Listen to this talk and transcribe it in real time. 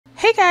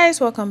Hey guys,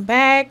 welcome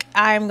back.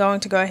 I'm going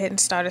to go ahead and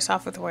start us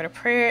off with a word of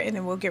prayer and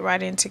then we'll get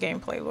right into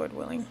gameplay, Lord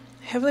willing.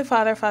 Heavenly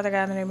Father, Father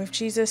God, in the name of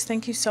Jesus,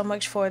 thank you so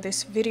much for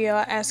this video.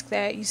 I ask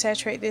that you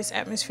saturate this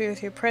atmosphere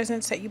with your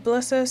presence, that you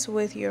bless us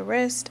with your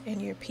rest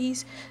and your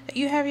peace, that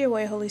you have your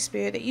way, Holy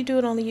Spirit, that you do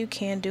what only you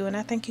can do. And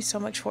I thank you so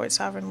much for it,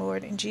 Sovereign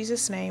Lord. In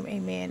Jesus' name,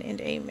 amen and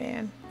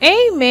amen.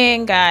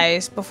 Amen,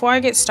 guys. Before I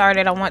get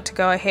started, I want to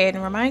go ahead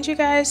and remind you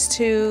guys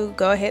to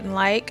go ahead and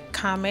like,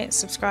 comment,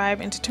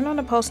 subscribe, and to turn on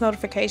the post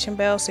notification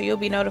bell so you'll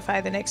be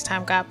notified the next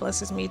time God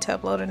blesses me to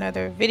upload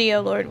another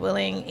video, Lord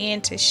willing,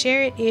 and to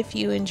share it if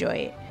you enjoy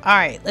it.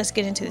 Alright, let's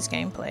get into this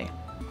gameplay.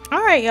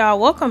 Alright, y'all,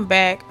 welcome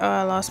back.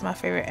 I lost my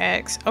favorite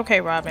axe.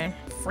 Okay, Robin.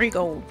 Free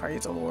gold,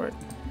 praise the Lord.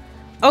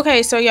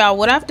 Okay, so y'all,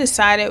 what I've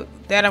decided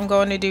that I'm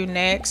going to do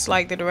next,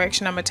 like the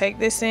direction I'm going to take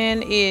this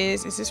in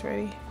is this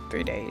ready?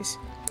 3 days.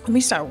 Let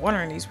me start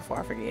watering these before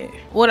I forget.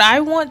 What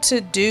I want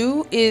to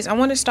do is I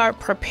want to start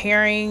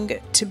preparing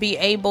to be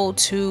able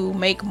to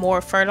make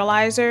more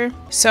fertilizer.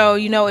 So,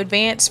 you know,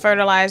 advanced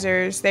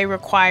fertilizers, they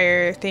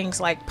require things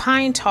like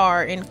pine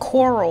tar and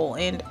coral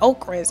and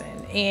oak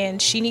resin.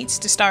 And she needs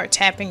to start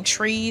tapping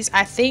trees.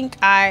 I think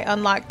I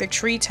unlocked the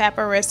tree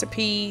tapper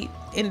recipe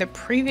in the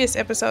previous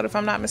episode, if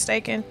I'm not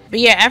mistaken. But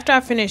yeah, after I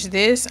finish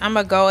this, I'm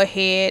gonna go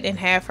ahead and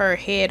have her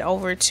head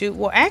over to,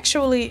 well,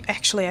 actually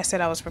I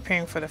said I was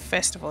preparing for the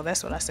festival.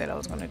 That's what I said I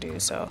was gonna do.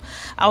 So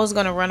I was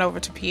gonna run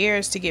over to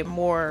Pierre's to get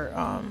more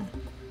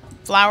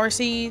flower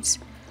seeds,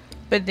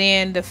 but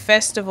then the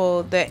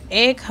festival, the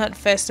egg hunt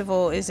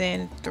festival, is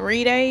in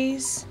 3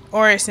 days,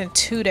 or it's in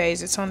 2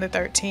 days. It's on the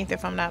 13th,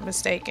 if I'm not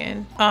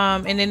mistaken.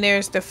 And then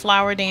there's the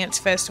flower dance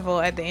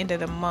festival at the end of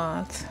the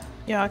month.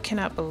 Y'all, I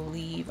cannot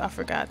believe I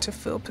forgot to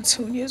fill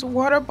Petunia's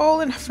water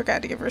bowl and I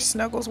forgot to give her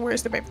snuggles.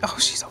 Where's the baby? Oh,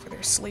 she's over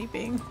there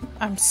sleeping.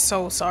 I'm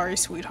so sorry,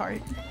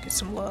 sweetheart. Get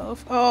some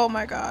love. Oh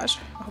my gosh.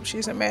 I hope she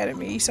isn't mad at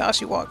me. You saw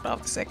she walked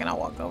off the second I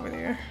walked over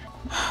there.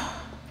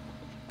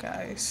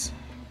 Guys,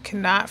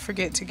 cannot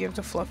forget to give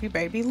the fluffy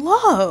baby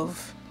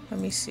love.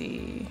 Let me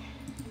see.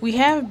 We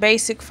have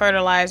basic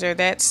fertilizer.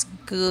 That's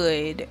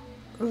good.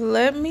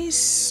 Let me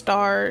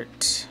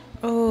start.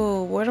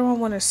 Oh, where do I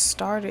want to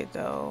start it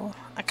though?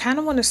 I kind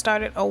of want to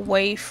start it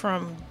away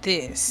from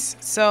this.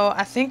 So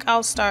I think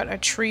I'll start a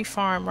tree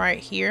farm right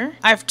here.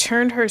 I've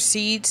turned her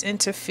seeds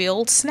into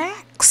field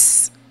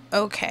snacks.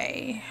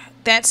 Okay,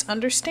 that's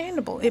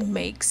understandable. It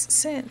makes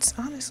sense,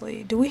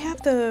 honestly. Do we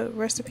have the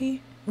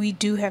recipe? We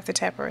do have the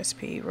tapper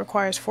recipe. It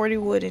requires 40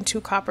 wood and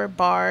 2 copper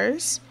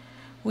bars.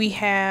 We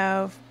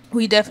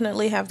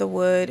definitely have the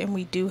wood and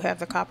we do have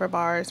the copper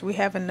bars. We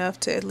have enough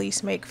to at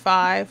least make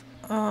 5.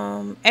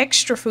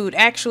 Extra food.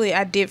 Actually,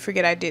 I did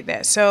forget I did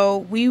that. So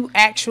we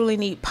actually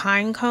need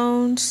pine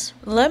cones.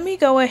 Let me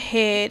go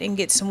ahead and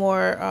get some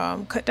more,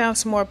 cut down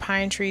some more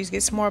pine trees,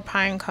 get some more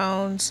pine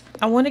cones.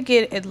 I want to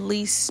get at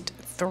least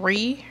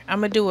 3.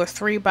 I'm gonna do a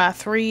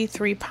 3x3,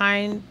 3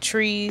 pine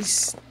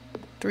trees,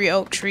 3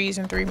 oak trees,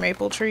 and 3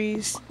 maple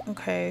trees.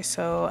 Okay,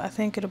 so I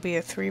think it'll be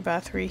a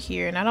 3x3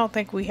 here, and I don't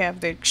think we have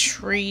the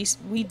trees.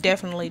 We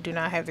definitely do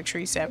not have the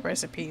tree sap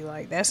recipe.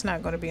 Like, that's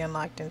not going to be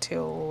unlocked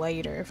until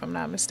later, if I'm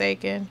not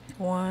mistaken.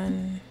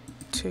 1,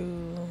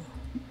 2,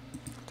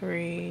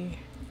 3.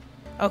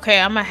 Okay,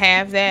 I'm gonna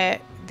have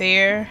that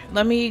there.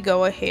 Let me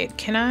go ahead.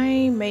 Can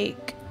I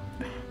make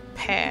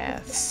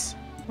paths?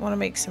 I want to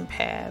make some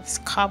paths.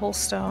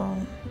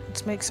 Cobblestone.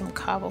 Let's make some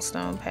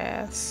cobblestone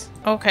paths.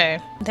 Okay,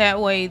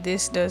 that way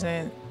this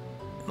doesn't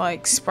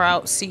like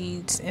sprout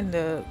seeds in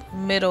the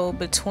middle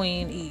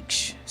between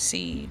each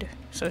seed,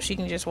 so she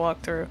can just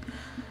walk through.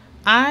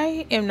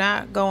 I am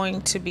not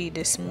going to be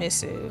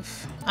dismissive.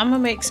 I'm gonna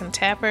make some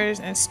tappers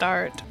and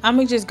start. I'm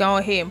gonna just go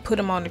ahead and put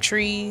them on the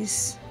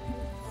trees.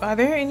 Are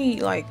there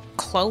any like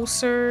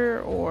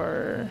closer,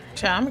 or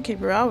I'm gonna keep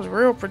her. I was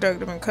real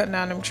productive in cutting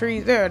down them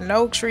trees. There are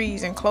no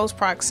trees in close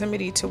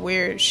proximity to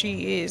where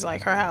she is,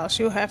 like her house.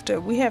 We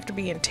have to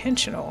be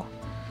intentional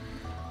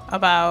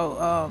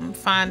about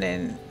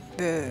finding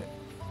the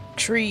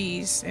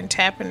trees and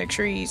tapping the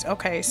trees.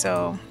 Okay,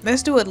 so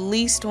let's do at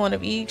least one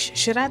of each.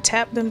 Should I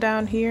tap them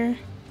down here?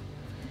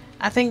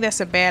 I think that's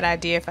a bad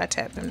idea if I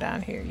tap them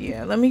down here.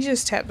 Yeah, let me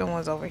just tap the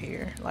ones over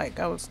here like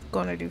I was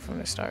gonna do from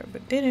the start,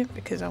 but didn't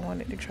because I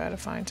wanted to try to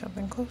find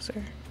something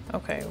closer.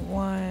 Okay,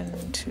 1,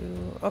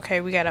 2.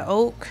 Okay, we got an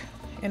oak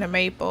and a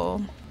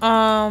maple.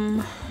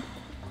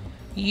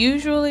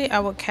 Usually I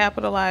would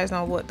capitalize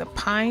on the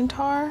pine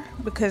tar,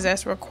 because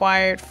that's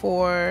required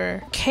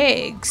for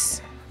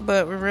kegs,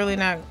 but we're really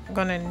not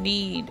gonna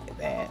need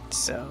that.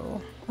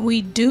 So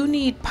we do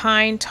need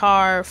pine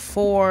tar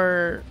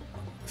for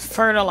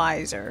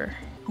fertilizer.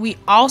 We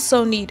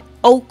also need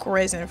oak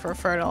resin for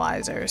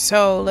fertilizer.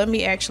 So let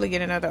me actually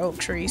get another oak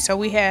tree. So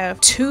we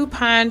have 2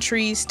 pine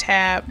trees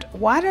tapped.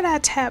 Why did I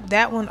tap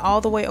that one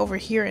all the way over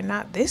here and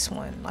not this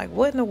one? Like,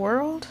 what in the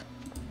world?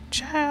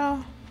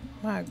 Child,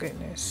 my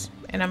goodness.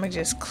 And I'm gonna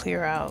just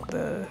clear out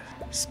the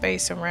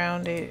space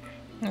around it.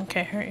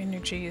 Okay, her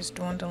energy is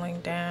dwindling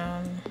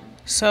down.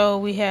 So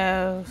we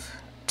have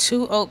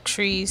 2 oak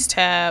trees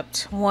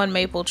tapped, 1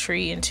 maple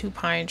tree, and 2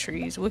 pine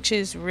trees, which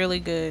is really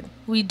good.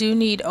 We do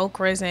need oak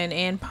resin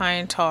and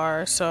pine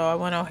tar, so I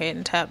went ahead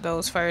and tapped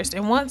those first.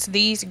 And once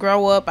these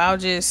grow up, I'll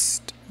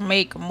just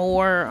make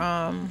more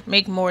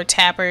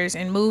tappers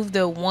and move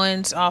the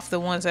ones off the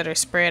ones that are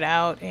spread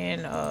out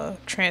and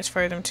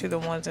transfer them to the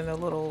ones in the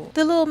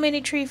little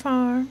mini tree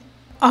farm.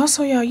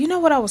 Also, y'all, you know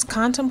what I was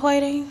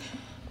contemplating?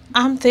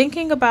 I'm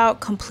thinking about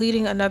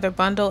completing another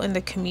bundle in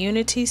the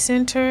community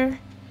center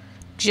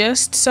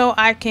just so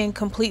I can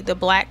complete the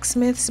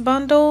blacksmith's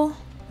bundle.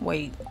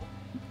 Wait,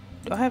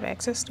 do I have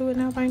access to it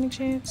now by any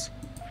chance?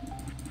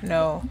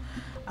 No.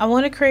 I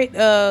want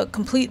to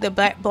complete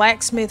the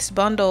blacksmith's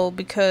bundle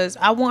because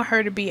I want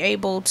her to be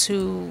able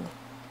to...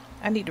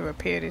 I need to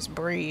repair this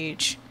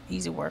bridge.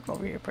 Easy work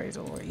over here, praise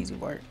the Lord. Easy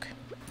work.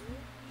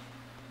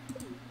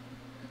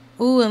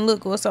 Ooh, and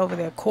look what's over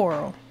there,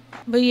 coral.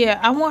 But yeah,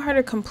 I want her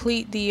to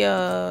complete the...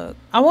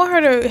 I want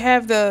her to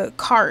have the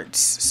carts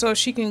so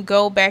she can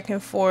go back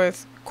and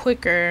forth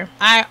quicker.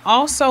 I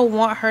also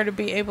want her to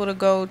be able to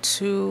go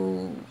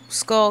to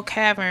Skull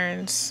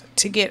Caverns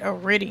to get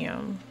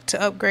iridium,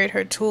 to upgrade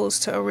her tools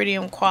to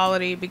iridium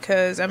quality,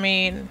 because I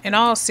mean, in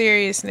all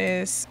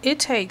seriousness, it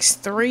takes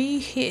 3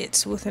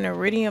 hits with an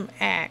iridium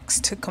axe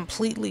to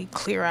completely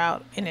clear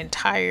out an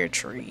entire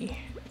tree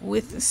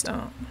with the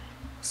stump.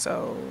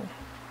 So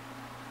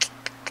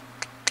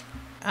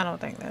I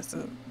don't think that's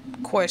a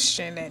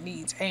question that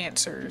needs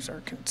answers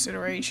or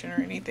consideration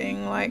or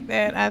anything like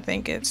that. I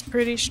think it's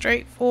pretty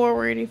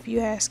straightforward if you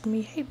ask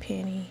me. Hey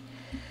Penny,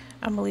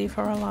 I'm gonna leave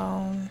her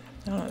alone.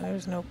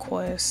 There's no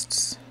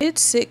quests.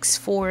 It's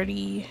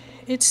 6:40.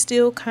 It's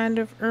still kind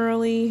of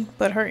early,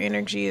 but her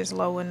energy is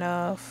low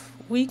enough.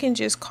 We can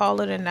just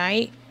call it a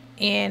night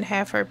and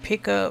have her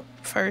pick up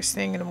first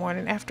thing in the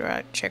morning after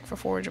I check for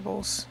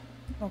forageables.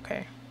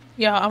 Okay.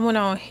 Y'all, I went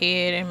on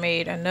ahead and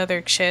made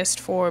another chest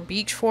for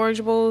beach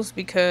forageables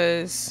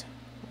because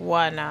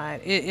why not?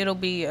 It'll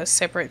be a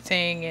separate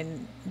thing,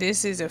 and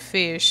this is a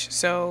fish,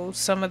 so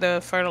some of the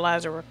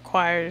fertilizer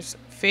requires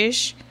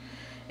fish,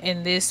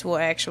 and this will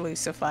actually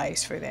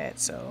suffice for that.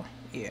 So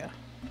yeah,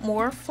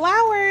 more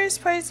flowers,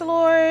 praise the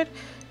Lord.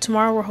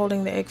 Tomorrow we're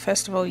holding the egg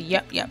festival.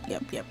 Yep.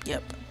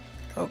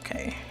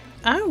 Okay.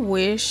 I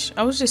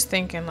was just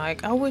thinking,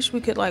 like, I wish we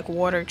could like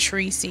water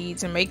tree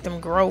seeds and make them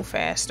grow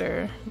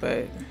faster,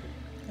 but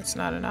it's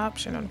not an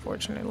option,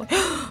 unfortunately.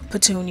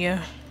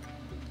 Petunia,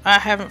 I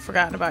haven't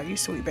forgotten about you,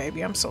 sweet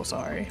baby. I'm so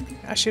sorry.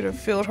 I should have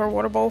filled her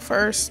water bowl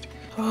first.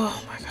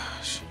 Oh my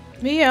gosh.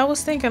 But yeah, I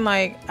was thinking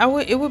like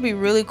it would be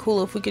really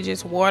cool if we could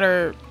just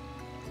water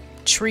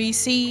tree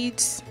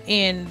seeds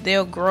and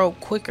they'll grow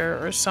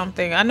quicker or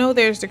something. I know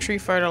there's the tree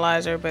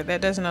fertilizer, but that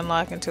doesn't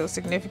unlock until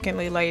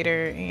significantly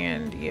later,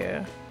 and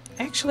yeah.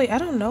 Actually, I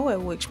don't know at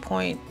which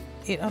point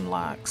it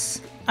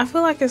unlocks. I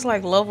feel like it's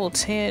like level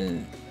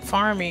 10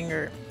 farming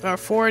or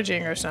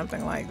foraging or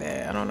something like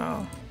that. I don't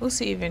know. We'll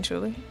see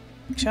eventually.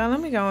 Child, let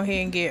me go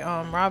ahead and get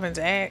Robin's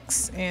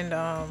axe,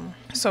 and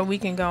so we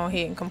can go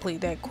ahead and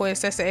complete that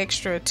quest. That's an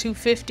extra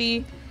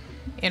 250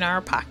 in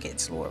our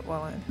pockets, Lord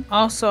willing.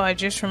 Also, I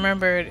just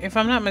remembered, if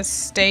I'm not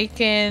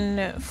mistaken,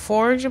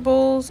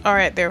 forageables are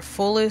at their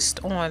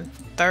fullest on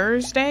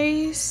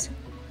Thursdays,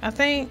 I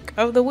think,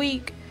 of the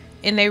week.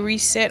 And they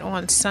reset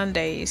on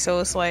Sundays, so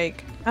it's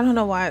like, I don't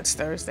know why it's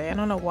Thursday. I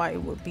don't know why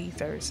it would be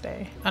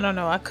Thursday. I don't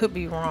know, I could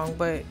be wrong,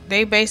 but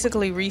they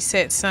basically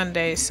reset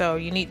Sunday, so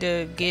you need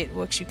to get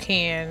what you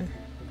can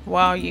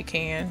while you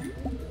can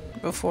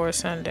before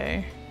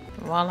Sunday.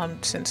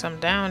 Since I'm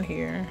down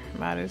here,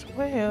 might as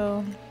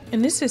well.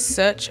 And this is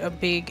such a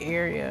big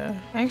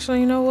area.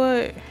 Actually, you know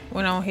what?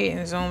 Went on ahead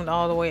and zoomed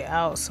all the way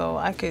out so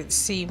I could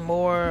see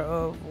more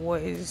of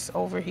what is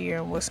over here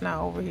and what's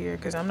not over here,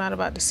 because I'm not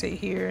about to sit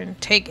here and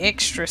take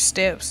extra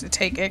steps, to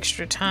take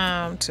extra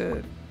time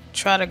to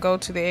try to go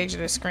to the edge of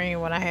the screen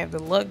when I have the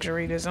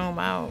luxury to zoom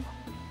out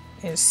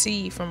and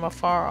see from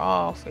afar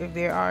off if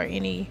there are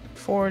any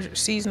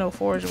seasonal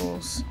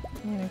forageables.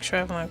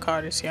 Traveling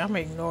cart is here. I'm gonna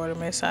ignore the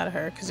mess out of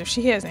her, because if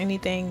she has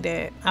anything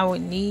that I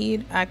would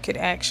need, I could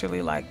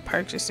actually like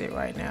purchase it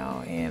right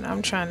now, and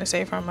I'm trying to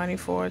save her money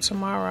for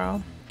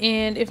tomorrow.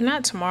 And if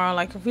not tomorrow,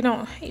 like if we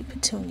don't, hey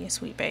Petunia,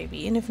 sweet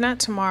baby, and if not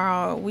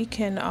tomorrow, we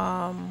can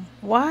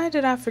why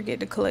did I forget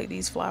to collect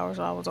these flowers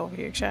while I was over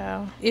here,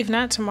 child? If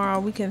not tomorrow,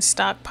 we can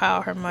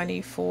stockpile her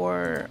money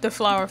for the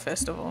flower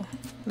festival,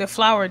 the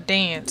flower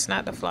dance,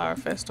 not the flower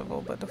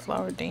festival, but the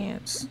flower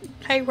dance.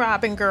 Hey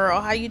Robin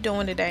girl, how you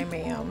doing today,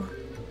 ma'am?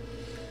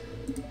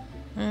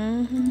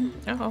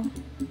 Uh-oh,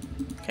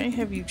 can't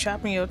have you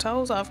chopping your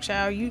toes off,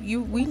 child.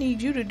 We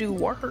need you to do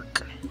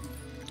work.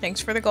 Thanks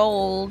for the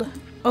gold.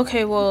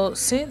 Okay, well,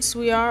 since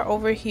we are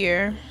over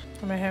here,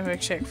 I'm gonna have her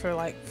check for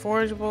like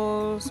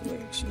forageables,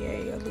 which,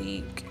 yay, a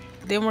leak.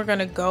 Then we're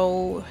gonna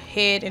go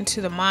head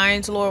into the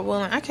mines, Lord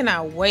willing. I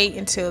cannot wait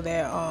until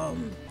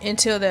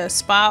the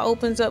spa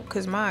opens up,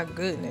 because my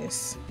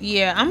goodness.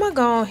 Yeah, I'm gonna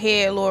go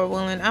ahead, Lord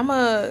willing. I'm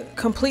gonna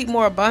complete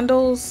more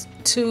bundles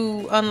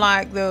to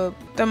unlock the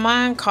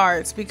mine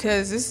carts,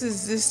 because this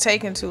is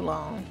taking too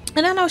long.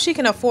 And I know she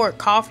can afford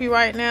coffee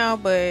right now,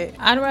 but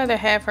I'd rather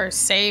have her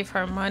save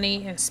her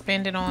money and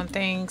spend it on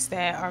things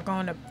that are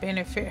going to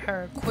benefit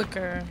her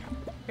quicker.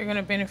 They're going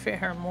to benefit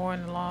her more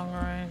in the long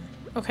run.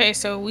 Okay,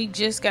 so we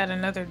just got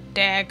another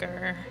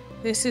dagger.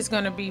 This is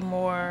going to be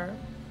more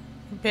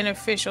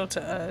beneficial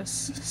to us.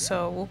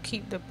 So we'll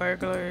keep the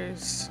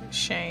burglar's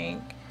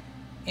shank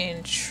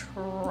and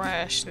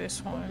trash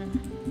this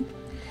one.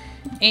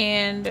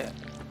 And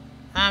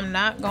I'm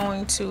not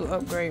going to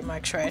upgrade my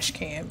trash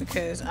can,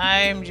 because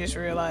I'm just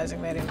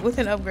realizing that with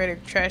an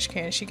upgraded trash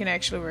can, she can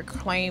actually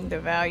reclaim the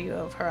value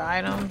of her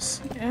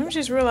items. And I'm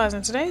just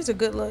realizing today's a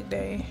good luck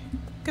day.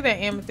 Look at that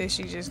amethyst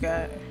she just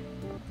got.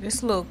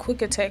 This little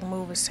quick attack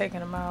move is taking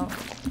them out.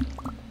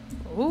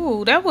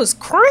 Ooh, that was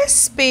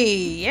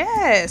crispy.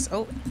 Yes.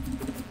 Oh,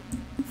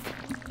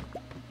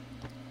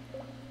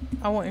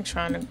 I wasn't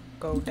trying to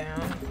go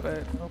down,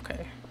 but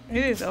okay.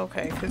 It is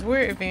okay, because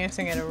we're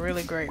advancing at a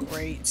really great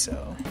rate,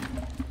 so.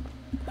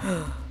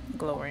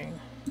 Glowing.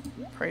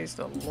 Praise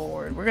the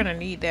Lord. We're gonna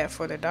need that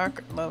for the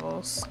dark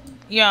levels.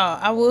 Y'all,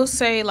 I will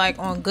say, like,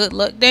 on good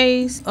luck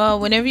days,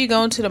 whenever you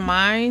go into the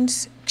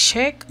mines,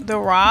 check the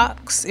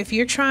rocks. If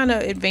you're trying to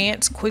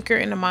advance quicker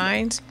in the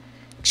mines,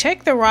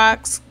 check the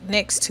rocks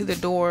next to the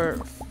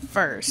door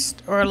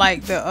first, or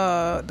like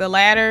the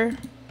ladder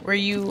where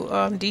you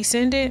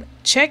descended.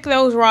 Check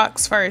those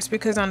rocks first,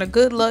 because on a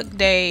good luck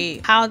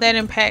day, how that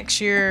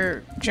impacts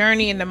your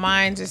journey in the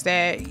mines is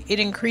that it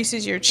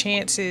increases your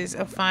chances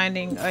of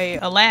finding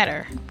a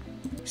ladder.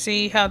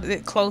 See how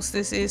close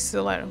this is to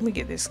the ladder? Let me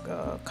get this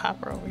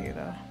copper over here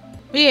though.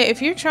 But yeah,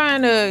 if you're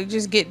trying to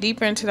just get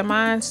deeper into the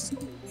mines,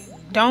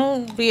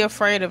 don't be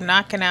afraid of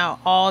knocking out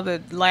all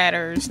the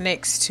ladders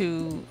next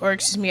to, or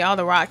excuse me, all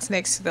the rocks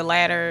next to the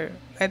ladder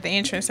at the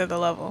entrance of the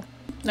level.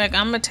 Like,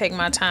 I'm gonna take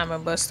my time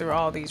and bust through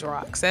all these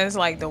rocks. That's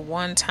like the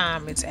one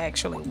time it's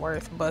actually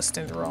worth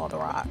busting through all the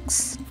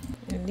rocks.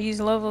 In these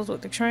levels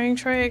with the train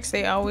tracks,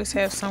 they always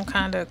have some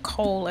kind of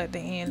coal at the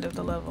end of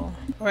the level,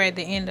 or at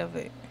the end of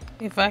it.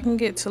 If I can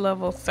get to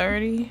level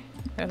 30,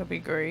 that'll be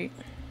great.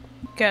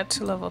 Got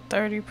to level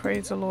 30,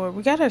 praise the Lord.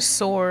 We got a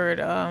sword,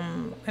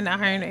 an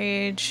iron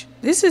edge.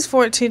 This is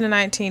 14 to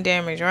 19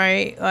 damage,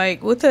 right?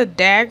 Like, with a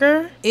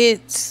dagger,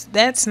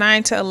 that's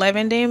 9 to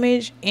 11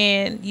 damage,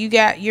 and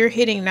you're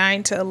hitting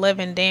 9 to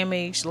 11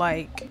 damage,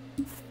 like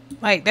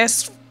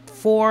that's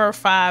 4 or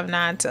 5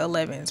 9 to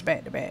 11s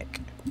back to back.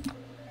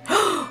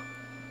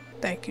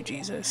 Thank you,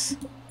 Jesus.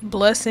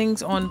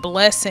 Blessings on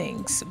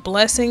blessings.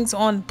 Blessings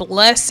on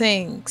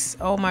blessings.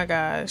 Oh my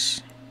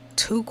gosh.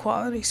 2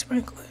 quality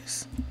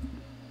sprinklers.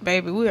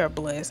 Baby, we are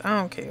blessed. I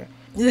don't care.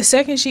 The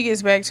second she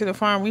gets back to the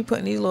farm, we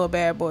putting these little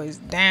bad boys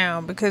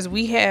down, because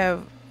we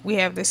have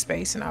this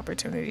space and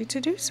opportunity to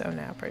do so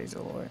now. Praise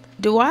the Lord.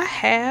 Do I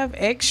have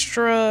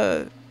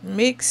extra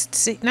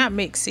not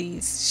mixed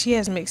seeds? She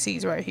has mixed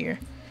seeds right here.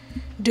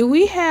 Do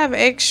we have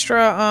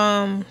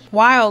extra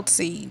wild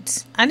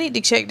seeds? I need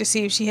to check to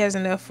see if she has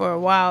enough for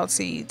wild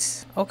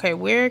seeds. Okay,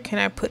 where can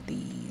I put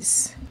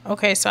these?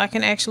 Okay, so I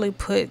can actually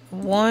put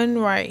one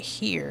right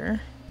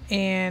here.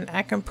 And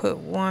I can put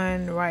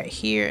one right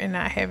here and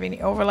not have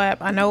any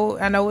overlap. I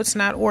know it's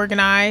not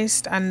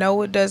organized. I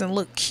know it doesn't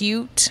look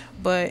cute,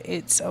 but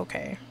it's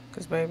okay.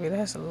 Because, baby,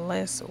 that's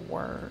less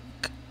work.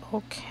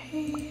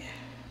 Okay.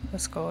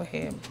 Let's go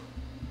ahead and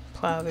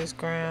plow this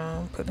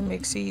ground. Put the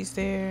mixed seeds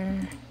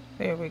there.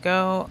 There we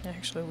go.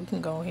 Actually, we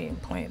can go ahead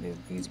and plant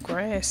these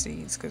grass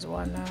seeds, because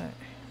why not?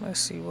 Let's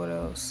see what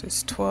else.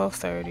 It's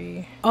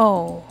 12:30.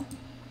 Oh,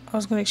 I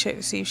was going to check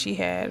to see if she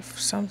had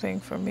something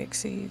for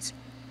mixed seeds.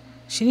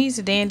 She needs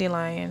a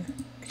dandelion.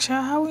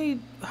 Child,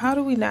 how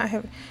do we not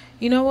have...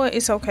 You know what?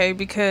 It's okay,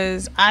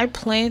 because I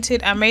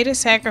made a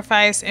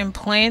sacrifice and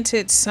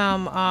planted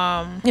some,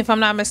 if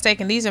I'm not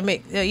mistaken, these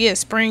are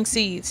spring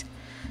seeds.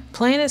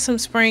 Planted some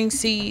spring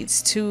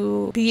seeds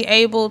to be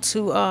able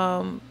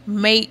to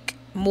make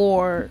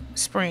more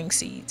spring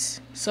seeds,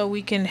 so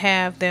we can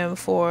have them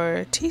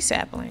for tea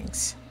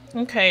saplings.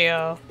 Okay,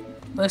 y'all.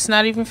 Let's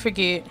not even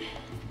forget,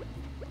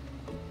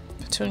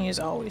 Petunia's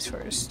always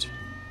first.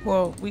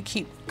 Well, we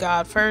keep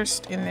God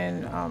first, and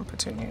then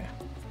Petunia.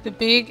 The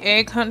big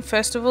egg hunt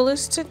festival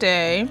is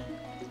today.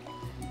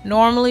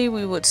 Normally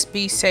we would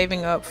be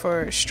saving up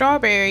for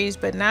strawberries,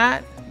 but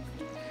not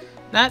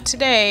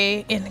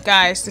today. And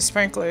guys, the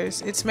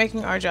sprinklers, it's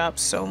making our job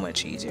so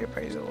much easier,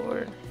 praise the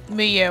Lord.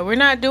 But yeah, we're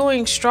not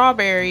doing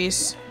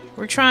strawberries.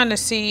 We're trying to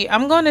see,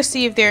 I'm going to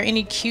see if there are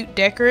any cute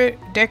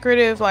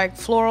decorative like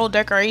floral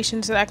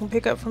decorations that I can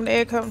pick up from the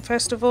egg hunt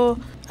festival.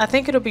 I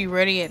think it'll be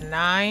ready at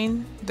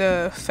 9,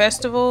 the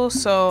festival,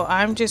 so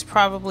I'm just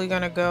probably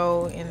gonna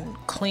go and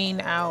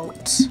clean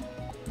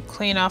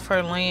off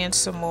her land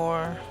some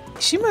more.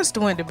 She must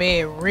have went to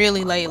bed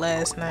really late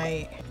last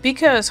night,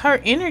 because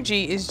her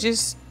energy is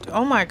just,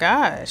 oh my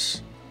gosh.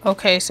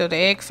 Okay, so the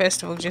egg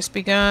festival just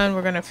begun.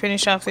 We're gonna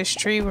finish off this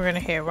tree. We're gonna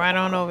head right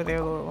on over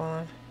there, Lord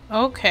willing.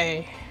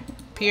 Okay,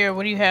 Pierre,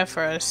 what do you have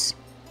for us?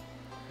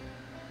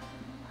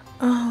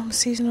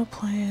 Seasonal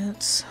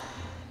plants,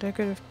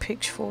 decorative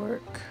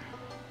pitchfork.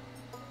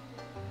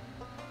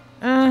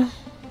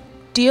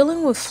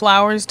 Dealing with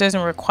flowers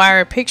doesn't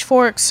require a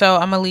pitchfork, so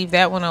I'm gonna leave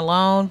that one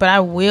alone. But I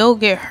will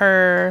get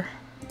her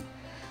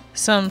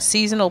some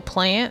seasonal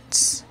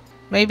plants.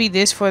 Maybe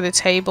this for the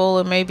table,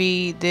 and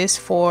maybe this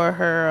for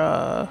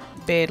her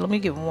bed. Let me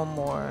get one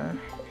more,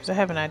 because I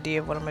have an idea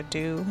of what I'm gonna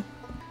do.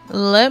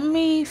 Let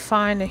me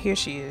find, here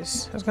she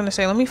is. I was gonna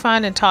say, let me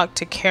find and talk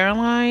to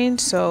Caroline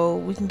so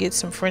we can get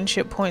some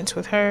friendship points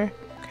with her.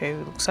 Okay,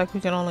 looks like we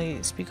can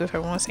only speak with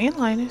her once. And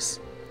Linus.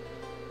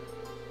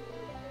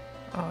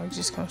 Oh, it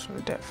just comes for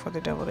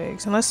the deviled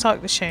eggs. And let's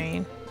talk to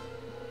Shane.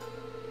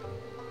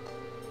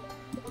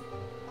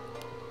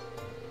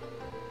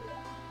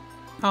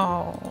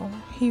 Oh,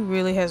 he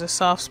really has a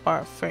soft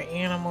spot for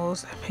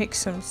animals. That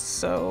makes him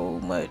so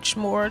much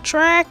more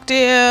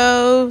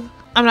attractive.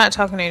 I'm not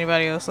talking to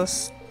anybody else.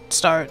 Let's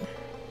start.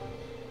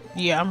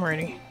 Yeah, I'm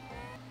ready.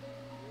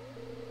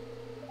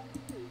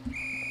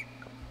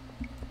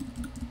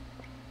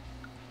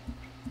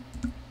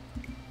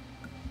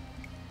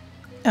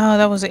 Oh,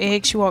 that was an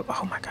egg. She walked.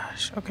 Oh my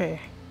gosh.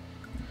 Okay.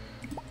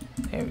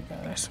 There we go.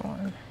 That's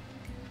one.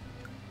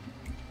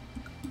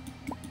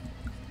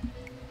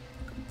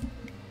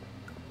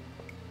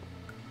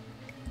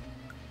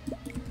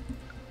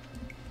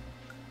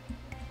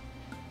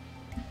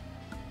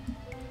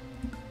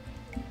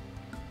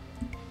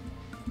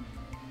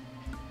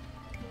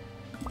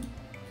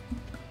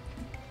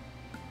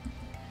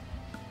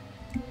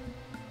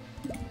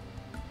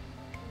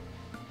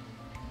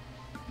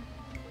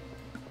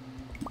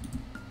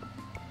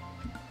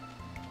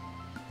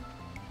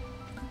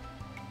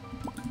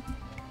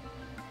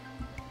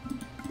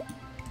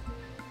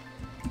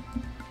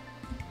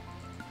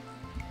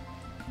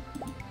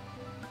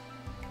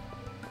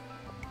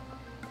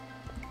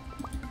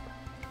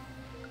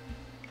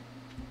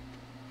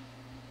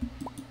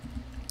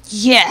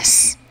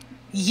 Yes.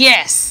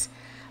 Yes.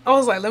 I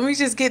was like, let me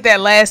just get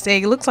that last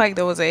egg. It looks like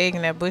there was an egg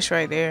in that bush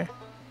right there.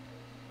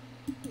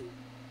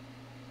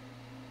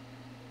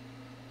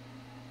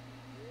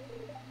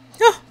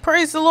 Oh,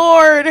 praise the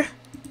Lord.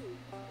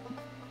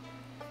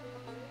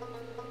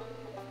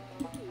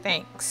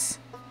 Thanks.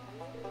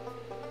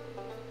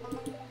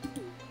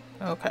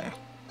 Okay.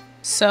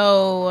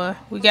 So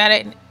we got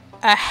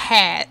a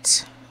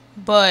hat,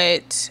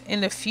 but in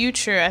the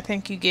future, I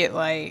think you get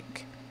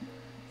like,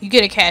 you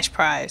get a cash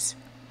prize.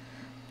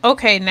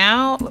 Okay,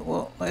 now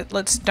well,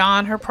 let's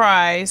don her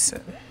prize.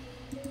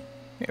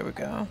 Here we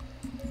go.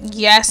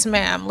 Yes,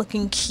 ma'am.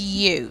 Looking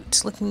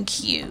cute. Looking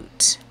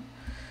cute.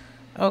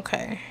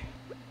 Okay.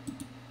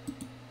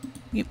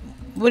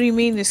 What do you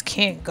mean this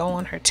can't go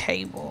on her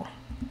table?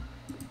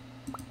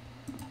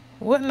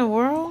 What in the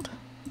world?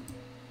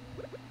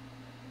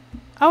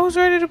 I was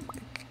ready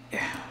to...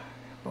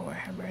 Lord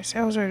have mercy.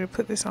 I was ready to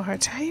put this on her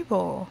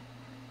table.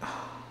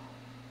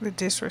 The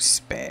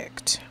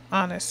disrespect,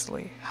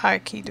 honestly,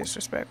 high-key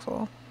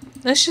disrespectful.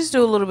 Let's just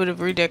do a little bit of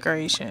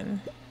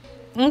redecoration.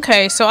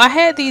 Okay, so I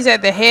had these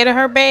at the head of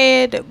her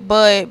bed,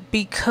 but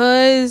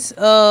because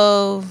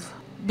of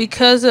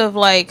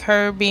like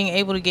her being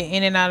able to get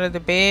in and out of the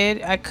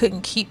bed, I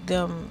couldn't keep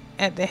them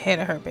at the head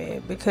of her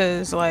bed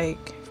because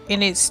like,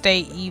 and it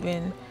stayed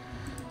even.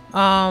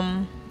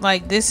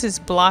 Like this is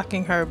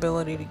blocking her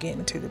ability to get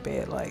into the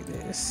bed like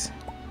this.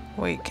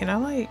 Wait, can I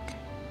like...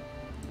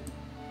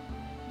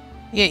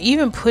 Yeah,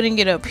 even putting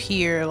it up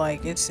here,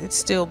 like it's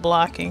still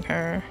blocking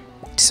her.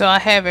 So I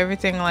have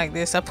everything like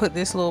this. I put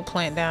this little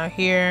plant down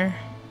here.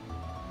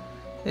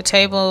 The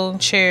table,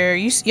 chair.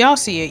 Y'all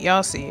see it.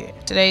 Y'all see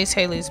it. Today's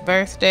Haley's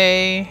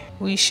birthday.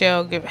 We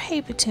shall give...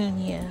 Hey,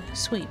 Petunia.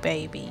 Sweet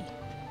baby.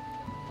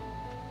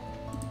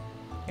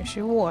 Here's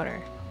your water.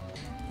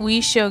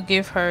 We shall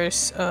give her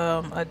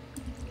a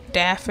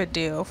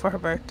daffodil for her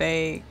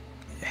birthday.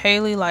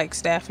 Haley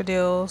likes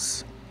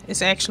daffodils.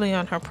 It's actually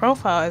on her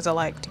profile as a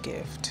liked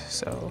gift.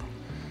 So,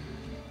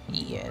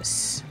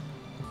 yes.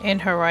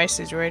 And her rice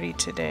is ready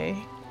today.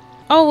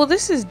 Oh, well,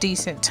 this is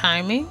decent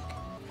timing.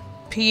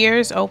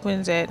 Pierre's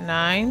opens at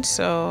 9,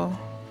 so...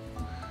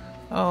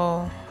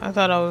 Oh, I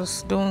thought I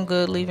was doing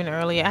good leaving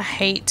early. I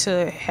hate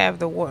to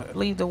have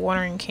leave the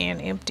watering can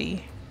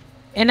empty.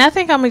 And I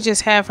think I'm going to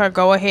just have her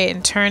go ahead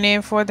and turn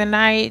in for the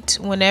night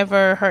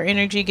whenever her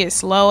energy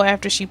gets low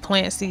after she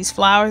plants these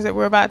flowers that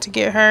we're about to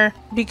get her.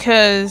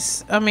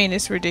 Because, I mean,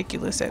 it's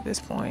ridiculous at this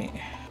point.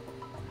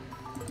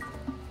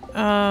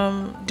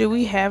 Do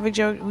we have a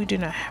JoJo? We do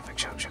not have a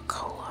JoJo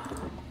Cola.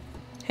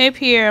 Hey,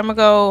 Pierre, I'm going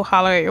to go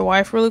holler at your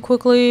wife really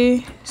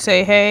quickly.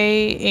 Say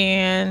hey,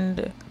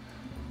 and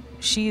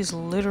she's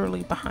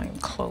literally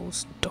behind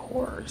closed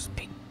doors.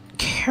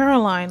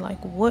 Caroline,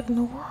 like, what in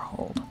the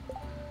world?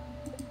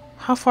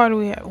 How far do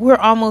we have? We're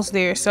almost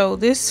there. So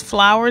this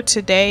flower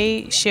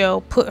today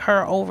shall put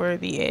her over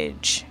the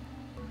edge.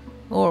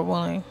 Lord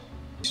willing.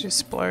 Just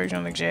splurge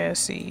on the jazz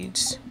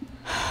seeds.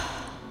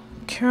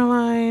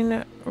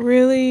 Caroline,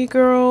 really,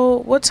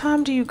 girl? What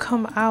time do you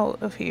come out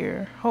of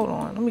here? Hold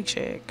on, let me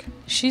check.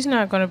 She's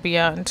not gonna be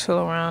out until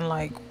around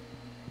like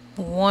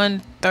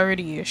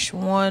 1:30ish,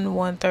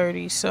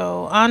 1:30.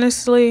 So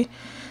honestly,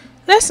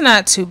 that's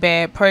not too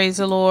bad, praise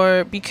the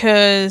Lord,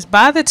 because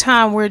by the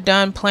time we're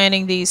done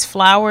planting these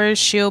flowers,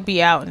 she'll be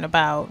out and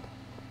about.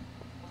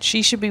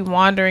 She should be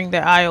wandering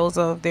the aisles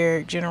of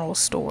their general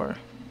store.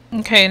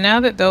 Okay, now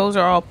that those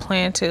are all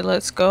planted,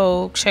 let's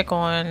go check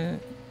on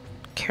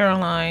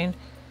Caroline,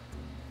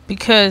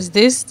 because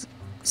this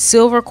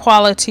silver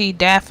quality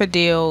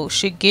daffodil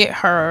should get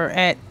her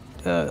at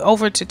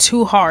over to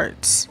 2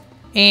 hearts.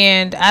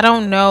 And I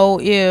don't know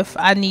if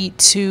I need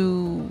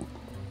to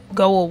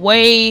go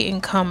away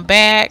and come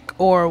back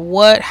or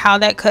how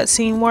that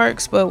cutscene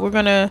works, but we're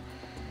gonna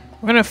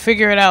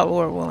figure it out,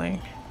 Lord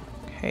willing.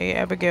 Okay,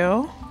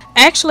 Abigail.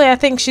 Actually, I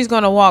think she's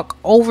gonna walk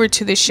over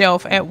to the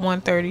shelf at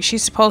 1:30.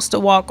 She's supposed to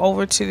walk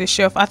over to the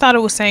shelf. I thought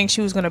it was saying she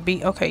was gonna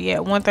be okay. Yeah,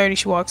 1:30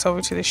 she walks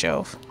over to the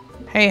shelf.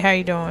 Hey, how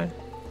you doing?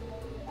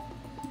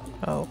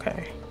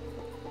 Okay.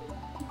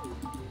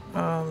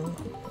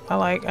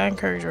 I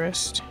encourage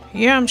rest.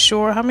 Yeah, I'm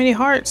sure. How many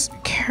hearts?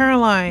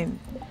 Caroline.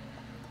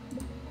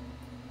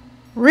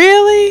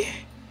 Really?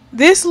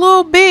 This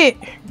little bit?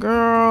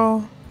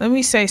 Girl, let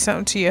me say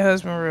something to your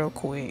husband real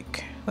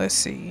quick. Let's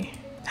see.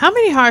 How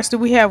many hearts do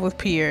we have with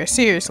Pierre?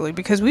 Seriously,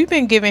 because we've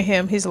been giving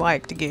him his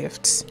liked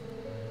gifts.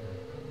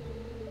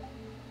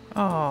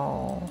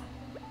 Oh.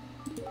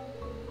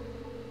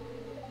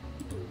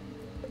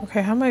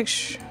 Okay, how many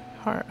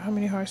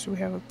hearts do we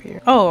have with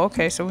Pierre? Oh,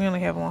 okay, so we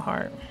only have 1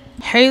 heart.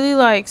 Haley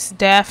likes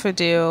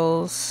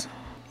daffodils.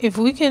 If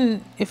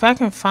I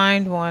can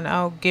find one,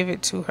 I'll give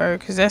it to her,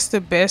 because that's the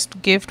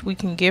best gift we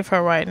can give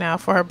her right now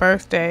for her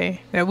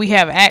birthday that we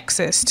have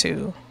access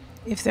to.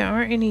 If there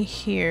aren't any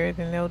here,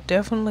 then there'll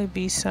definitely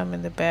be some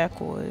in the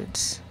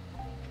backwoods.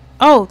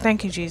 Oh,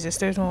 thank you, Jesus.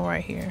 There's one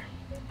right here.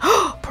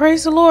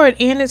 Praise the Lord.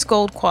 And it's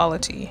gold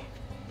quality.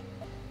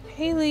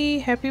 Haley,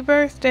 happy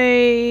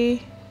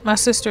birthday. My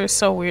sister is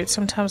so weird.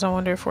 Sometimes I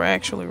wonder if we're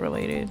actually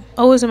related.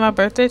 Oh, is it my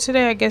birthday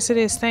today? I guess it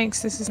is.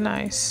 Thanks. This is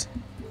nice.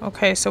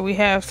 Okay, so we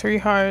have 3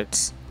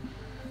 hearts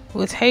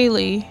with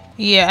Haley.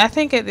 Yeah, I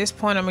think at this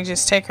point I'm gonna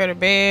just take her to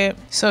bed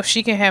so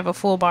she can have a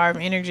full bar of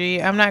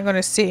energy. I'm not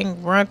gonna sit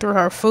and run through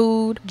her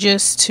food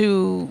just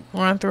to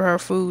run through her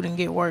food and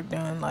get work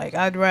done. Like,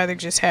 I'd rather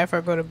just have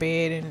her go to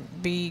bed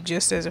and be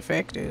just as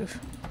effective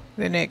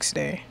the next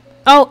day.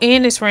 Oh,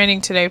 and it's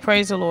raining today.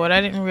 Praise the Lord.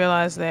 I didn't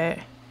realize that.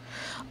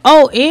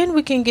 Oh, and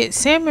we can get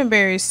salmon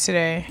berries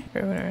today.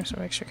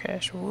 Some extra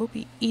cash. We'll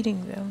be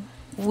eating them.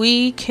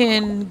 We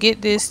can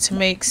get this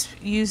to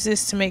use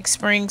this to make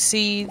spring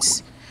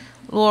seeds,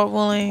 Lord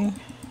willing.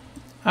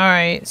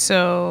 Alright,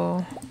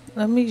 so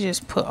let me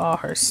just put all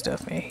her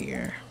stuff in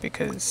here,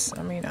 because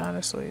I mean,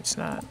 honestly, it's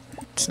not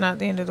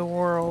the end of the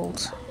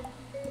world.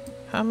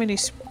 How many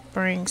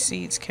spring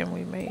seeds can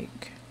we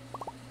make?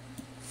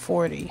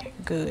 40.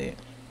 Good.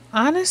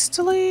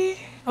 Honestly,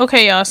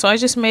 okay, y'all, so I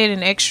just made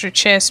an extra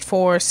chest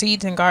for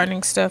seeds and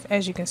gardening stuff,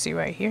 as you can see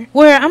right here,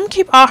 where I'm gonna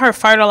keep all her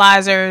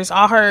fertilizers,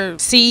 all her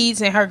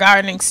seeds, and her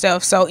gardening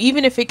stuff. So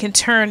even if it can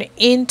turn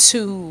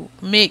into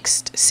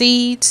mixed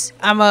seeds,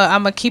 I'm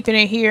gonna keep it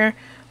in here,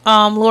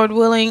 Lord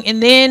willing.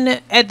 And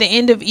then at the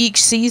end of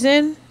each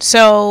season,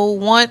 so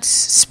once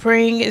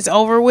spring is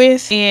over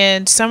with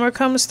and summer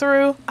comes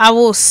through, I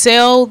will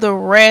sell the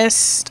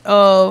rest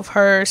of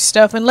her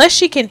stuff, unless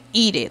she can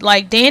eat it,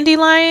 like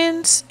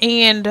dandelions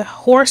and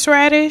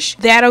horseradish.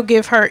 That'll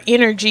give her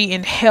energy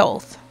and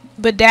health,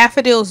 but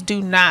daffodils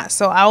do not.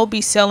 So I will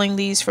be selling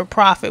these for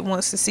profit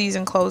once the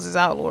season closes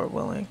out, Lord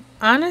willing.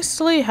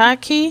 Honestly, high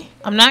key,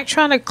 I'm not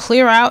trying to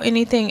clear out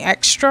anything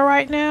extra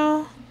right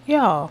now,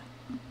 y'all.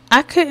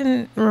 I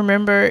couldn't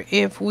remember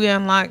if we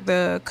unlocked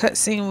the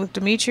cutscene with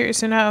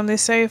Demetrius or not on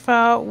this save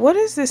file. What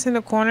is this in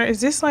the corner? Is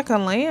this like a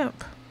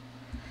lamp?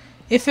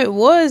 If it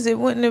was, it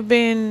wouldn't have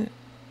been,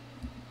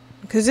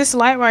 because this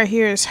light right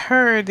here is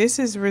her. This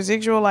is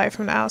residual light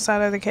from the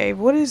outside of the cave.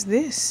 What is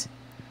this?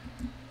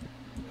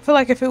 I feel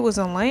like if it was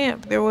a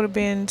lamp, there would have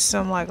been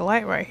some like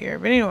light right here.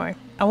 But anyway,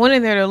 I went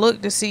in there to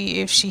look to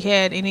see if she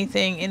had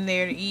anything in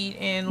there to eat.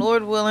 And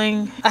Lord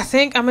willing, I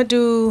think I'm going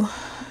to do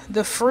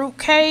the fruit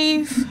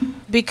cave,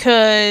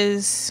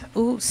 because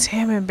ooh,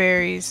 salmon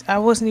berries, I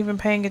wasn't even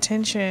paying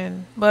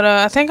attention, but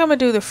I think I'm gonna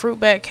do the fruit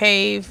bat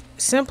cave,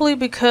 simply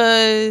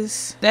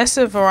because that's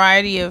a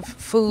variety of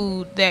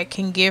food that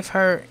can give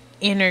her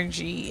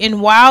energy. And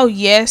while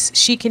yes,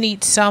 she can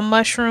eat some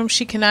mushrooms,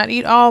 she cannot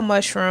eat all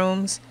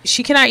mushrooms.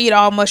 She cannot eat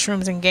all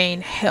mushrooms and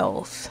gain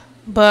health.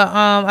 But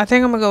I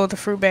think I'm gonna go with the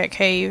fruit bat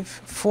cave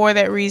for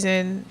that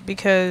reason,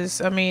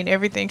 because I mean,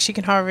 everything, she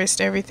can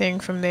harvest everything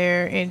from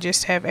there and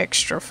just have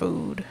extra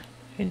food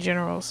in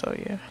general. So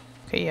yeah.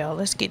 Okay, y'all,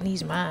 let's get in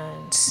these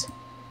mines.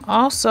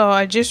 Also,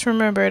 I just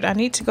remembered I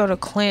need to go to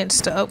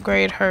Clint's to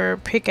upgrade her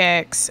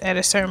pickaxe at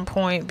a certain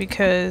point,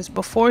 because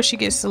before she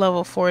gets to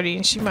level 40,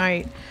 and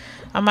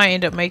I might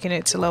end up making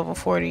it to level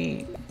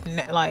 40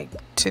 like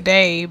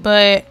today,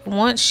 but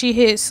once she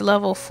hits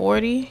level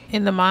 40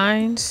 in the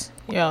mines,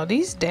 Yo,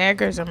 these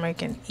daggers are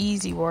making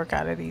easy work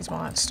out of these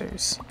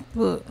monsters.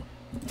 Look.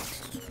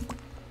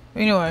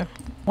 Anyway,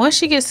 once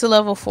she gets to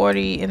level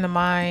 40 in the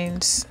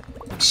mines,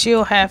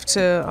 she'll have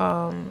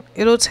to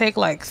it'll take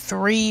like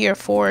 3 or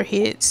 4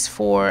 hits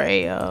for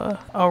a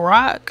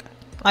rock.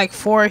 Like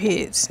 4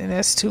 hits, and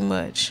that's too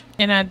much.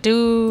 And I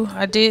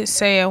did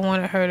say I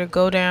wanted her to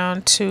go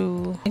down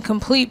to and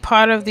complete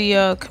part of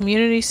the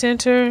community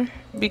center,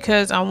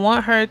 because I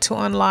want her to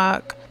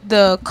unlock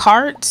the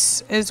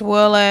carts as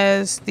well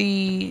as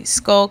the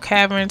skull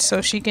cavern, so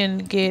she can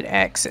get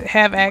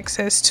have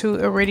access to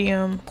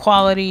iridium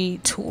quality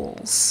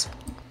tools.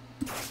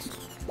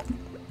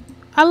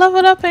 I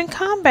leveled up in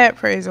combat,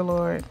 praise the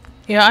Lord.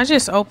 Yeah, I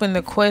just opened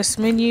the quest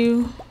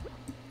menu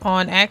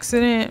on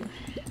accident,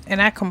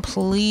 and I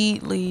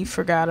completely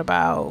forgot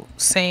about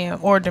Sam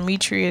or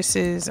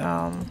Demetrius's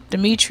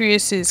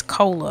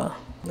cola.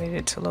 Made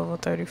it to level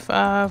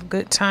 35.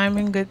 Good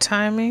timing, good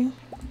timing.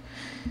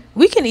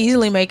 We can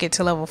easily make it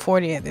to level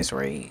 40 at this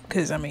rate,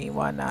 because I mean,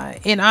 why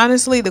not? And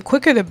honestly, the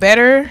quicker the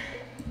better,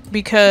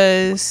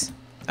 because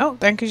oh,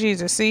 thank you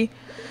Jesus. See,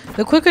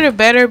 the quicker the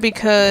better,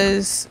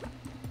 because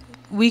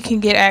we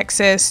can get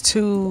access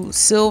to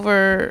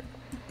silver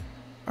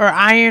or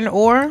iron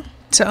ore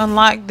to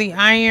unlock the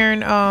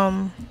iron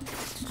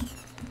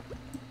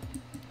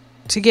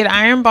to get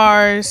iron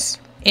bars,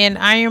 and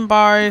iron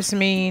bars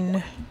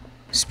mean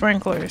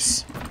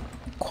sprinklers,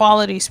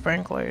 quality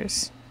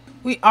sprinklers.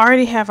 We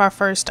already have our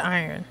first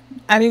iron.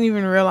 I didn't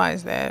even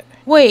realize that.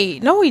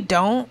 Wait, no we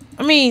don't.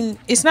 I mean,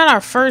 it's not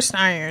our first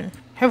iron.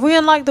 Have we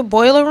unlocked the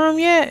boiler room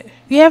yet?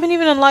 We haven't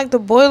even unlocked the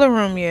boiler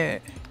room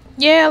yet.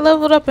 Yeah, I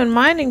leveled up in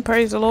mining,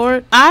 praise the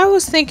Lord. I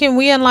was thinking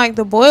we unlocked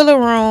the boiler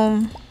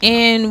room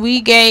and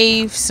we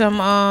gave some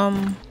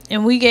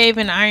and we gave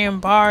an iron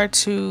bar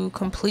to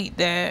complete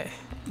that.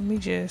 Let me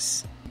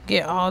just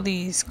get all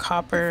these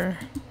copper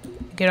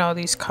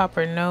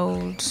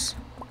nodes.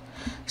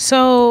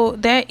 So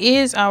that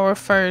is our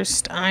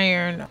first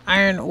iron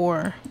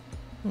ore.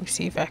 Let me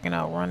see if I can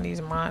outrun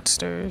these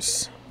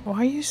monsters. Why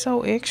are you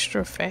so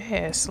extra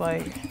fast?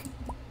 Like,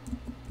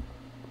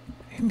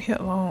 leave me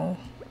alone.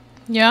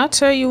 Yeah, I'll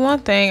tell you one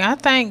thing. I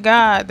thank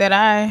God that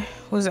I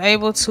was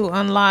able to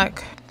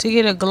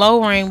get a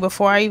glow ring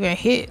before I even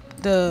hit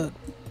the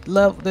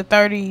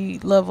 30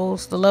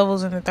 levels, the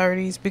levels in the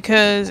 30s,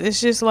 because it's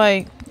just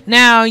like,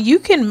 now you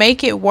can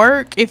make it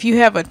work if you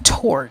have a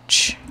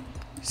torch.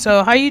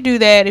 So how you do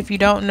that, if you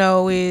don't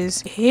know,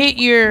 is hit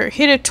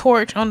a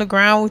torch on the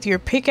ground with your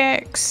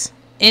pickaxe,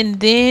 and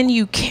then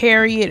you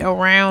carry it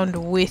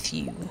around with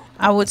you.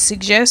 I would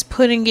suggest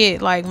putting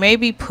it, like,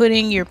 maybe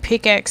putting your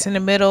pickaxe in the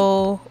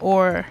middle,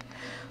 or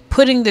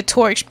putting the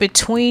torch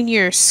between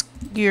your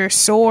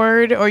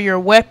sword or your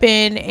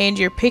weapon and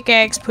your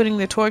pickaxe, putting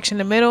the torch in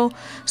the middle,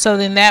 so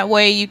then that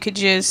way you could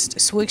just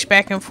switch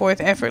back and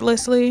forth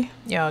effortlessly.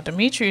 Yo,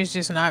 Dimitri is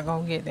just not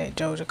gonna get that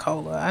Joja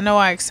Cola. I know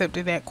I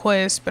accepted that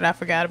quest, but I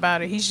forgot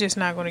about it. He's just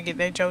not gonna get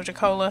that Joja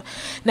Cola.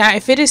 Now,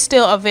 if it is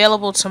still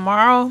available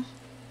tomorrow,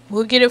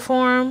 we'll get it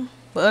for him.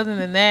 But other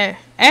than that,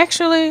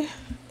 actually,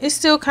 it's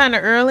still kind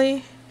of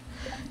early.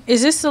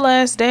 Is this the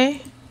last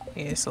day?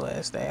 Yeah, it's the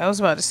last day. I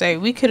was about to say,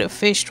 we could have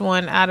fished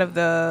one out of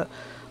the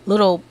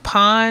little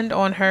pond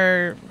on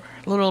her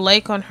little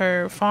lake on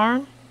her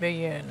farm. But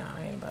yeah, no,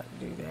 I ain't about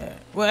to do that.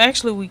 Well,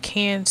 actually, we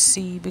can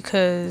see,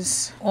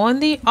 because on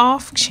the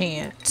off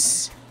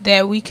chance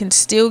that we can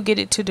still get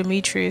it to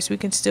Demetrius, we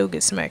can still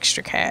get some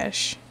extra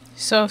cash.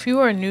 So if you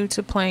are new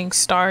to playing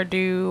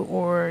Stardew,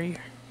 or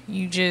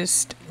you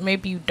just,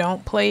 maybe you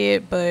don't play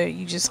it, but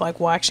you just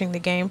like watching the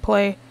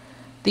gameplay,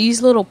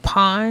 these little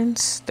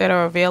ponds that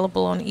are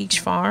available on each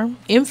farm,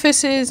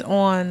 emphasis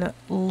on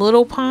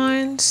little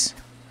ponds,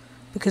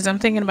 because I'm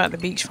thinking about the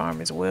beach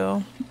farm as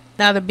well.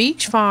 Now, the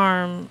beach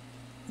farm,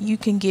 you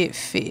can get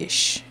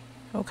fish,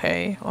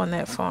 okay, on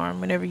that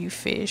farm. Whenever you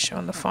fish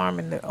on the farm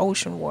in the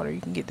ocean water,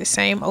 you can get the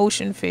same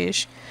ocean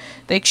fish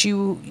that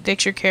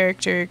your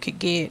character could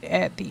get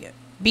at the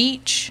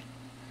beach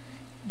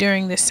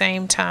during the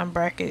same time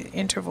bracket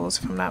intervals,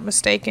 if I'm not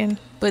mistaken.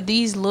 But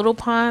these little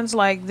ponds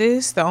like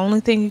this, the only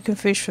thing you can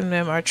fish from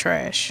them are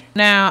trash.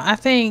 Now, I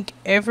think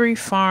every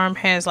farm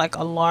has like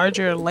a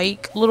larger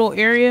lake little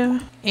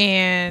area,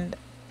 and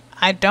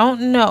I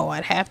don't know,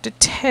 I'd have to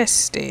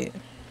test it.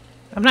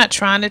 I'm not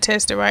trying to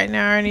test it right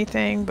now or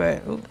anything,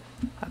 but ooh,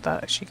 I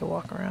thought she could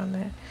walk around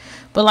that.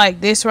 But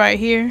like this right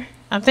here,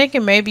 I'm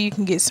thinking maybe you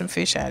can get some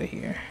fish out of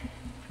here.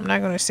 I'm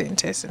not going to sit and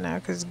test it now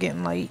because it's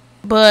getting late.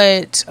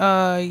 But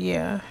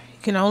yeah,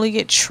 you can only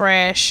get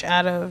trash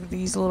out of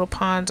these little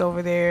ponds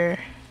over there,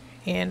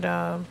 and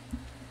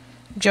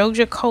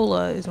Joja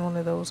Cola is one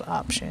of those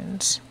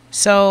options.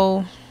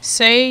 So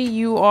say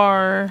you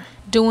are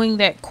doing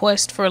that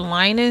quest for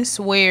Linus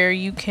where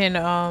you can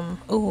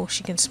oh,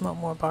 she can smoke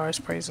more bars,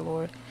 praise the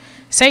Lord.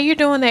 Say you're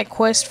doing that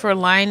quest for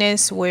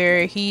Linus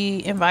where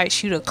he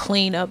invites you to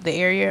clean up the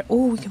area.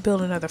 Oh, we can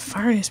build another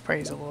furnace,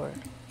 praise the Lord.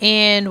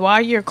 And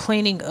while you're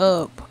cleaning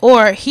up,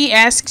 or he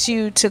asks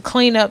you to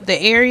clean up the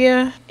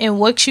area, and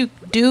what you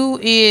do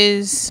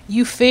is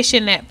you fish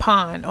in that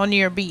pond on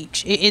your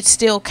beach. It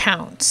still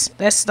counts.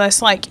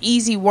 That's like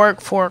easy work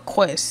for a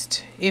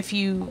quest if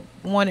you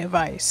want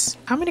advice.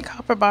 How many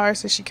copper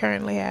bars does she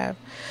currently have?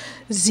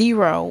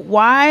 0.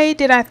 Why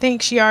did I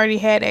think she already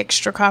had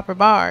extra copper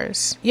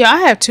bars? Yeah,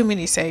 I have too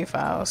many save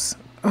files.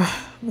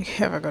 We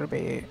have to go to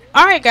bed.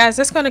 Alright guys,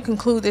 that's going to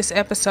conclude this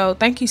episode.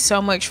 Thank you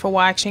so much for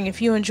watching.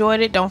 If you enjoyed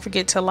it, don't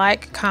forget to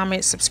like,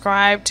 comment,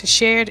 subscribe, to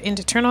share it, and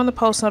to turn on the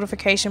post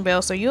notification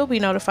bell so you'll be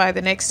notified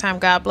the next time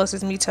God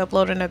blesses me to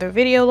upload another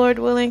video, Lord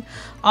willing.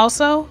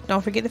 Also,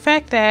 don't forget the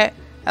fact that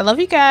I love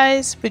you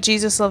guys, but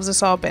Jesus loves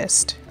us all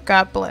best.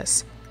 God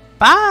bless.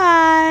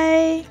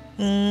 Bye.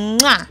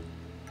 Mwah.